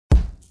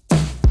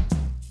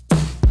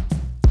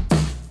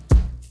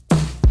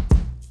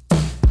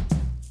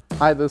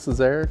Hi, this is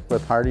Eric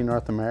with HARDI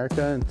North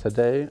America, and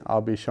today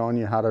I'll be showing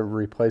you how to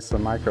replace the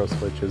micro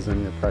switches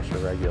in your pressure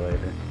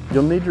regulator.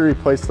 You'll need to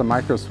replace the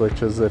micro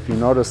switches if you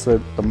notice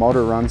that the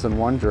motor runs in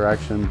one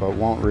direction but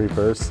won't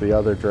reverse the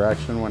other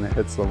direction when it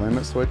hits the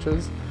limit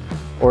switches,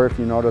 or if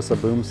you notice a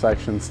boom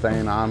section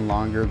staying on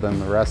longer than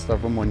the rest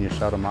of them when you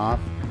shut them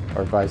off,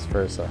 or vice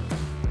versa.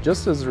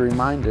 Just as a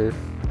reminder,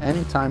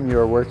 anytime you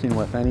are working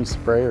with any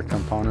sprayer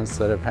components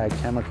that have had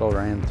chemical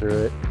ran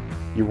through it,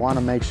 you want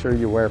to make sure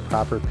you wear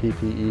proper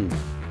PPE.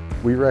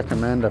 We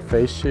recommend a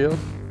face shield,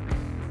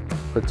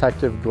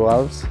 protective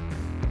gloves,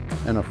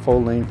 and a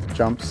full-length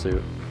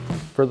jumpsuit.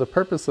 For the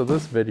purpose of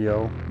this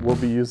video, we'll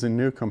be using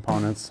new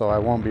components, so I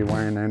won't be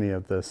wearing any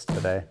of this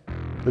today.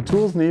 The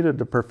tools needed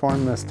to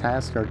perform this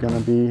task are going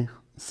to be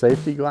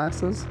safety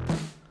glasses,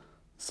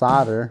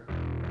 solder,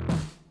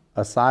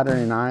 a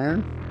soldering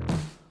iron,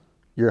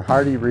 your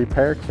HARDI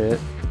repair kit,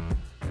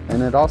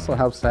 and it also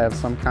helps to have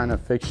some kind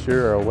of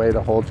fixture or a way to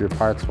hold your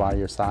parts while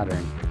you're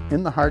soldering.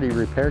 In the HARDI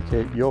repair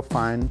kit, you'll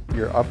find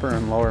your upper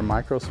and lower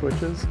micro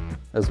switches,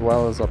 as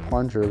well as a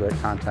plunger that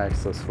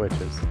contacts the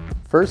switches.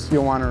 First,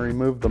 you'll want to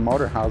remove the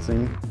motor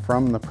housing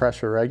from the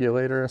pressure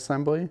regulator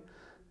assembly.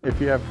 If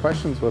you have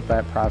questions with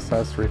that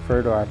process,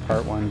 refer to our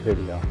Part 1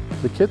 video.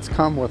 The kits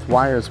come with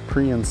wires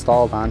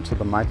pre-installed onto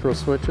the micro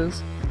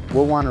switches.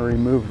 We'll want to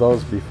remove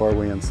those before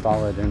we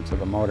install it into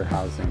the motor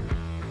housing.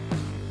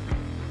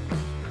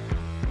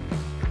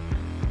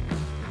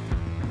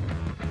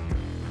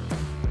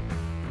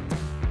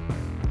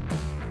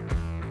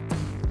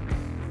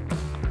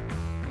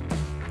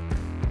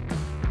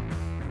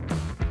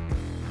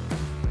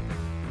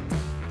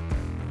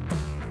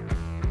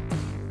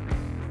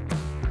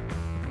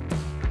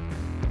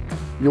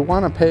 You'll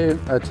want to pay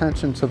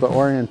attention to the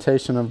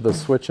orientation of the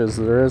switches.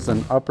 There is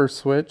an upper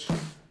switch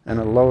and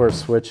a lower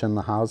switch in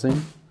the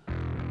housing.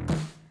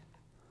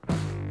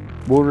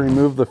 We'll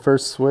remove the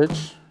first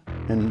switch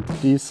and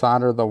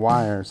desolder the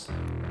wires.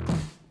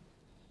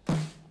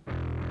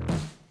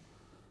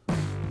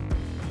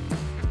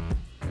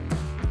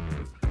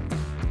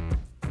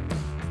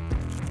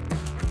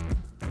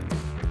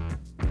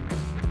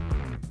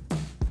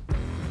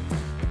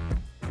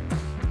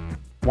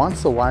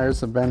 Once the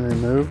wires have been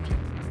removed,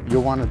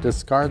 you'll want to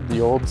discard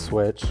the old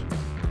switch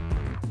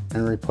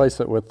and replace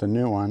it with the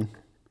new one,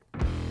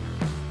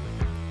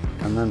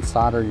 and then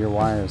solder your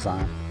wires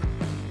on.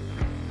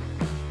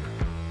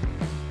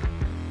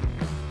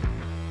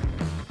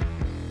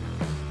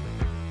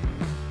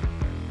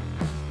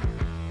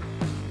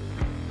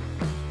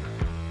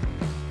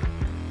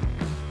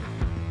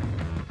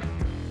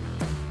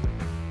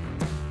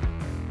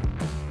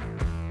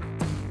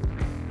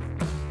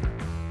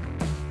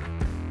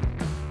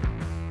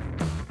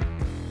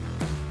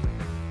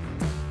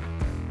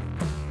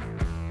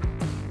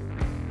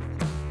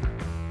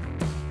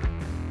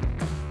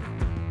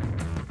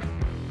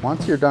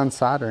 Once you're done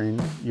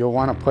soldering, you'll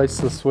want to place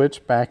the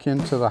switch back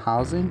into the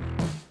housing.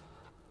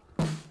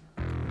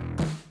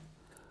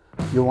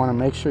 You'll want to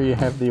make sure you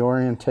have the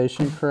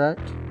orientation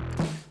correct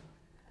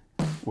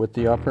with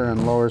the upper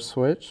and lower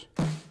switch.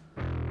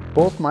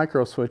 Both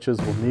micro switches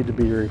will need to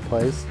be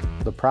replaced.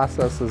 The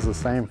process is the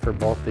same for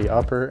both the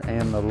upper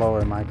and the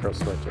lower micro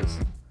switches.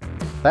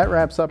 That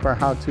wraps up our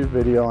how-to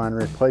video on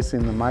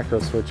replacing the micro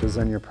switches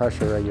in your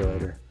pressure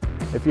regulator.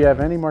 If you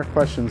have any more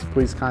questions,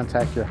 please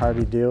contact your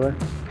HARDI dealer.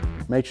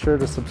 Make sure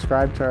to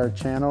subscribe to our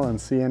channel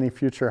and see any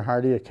future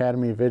HARDI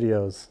Academy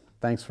videos.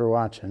 Thanks for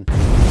watching.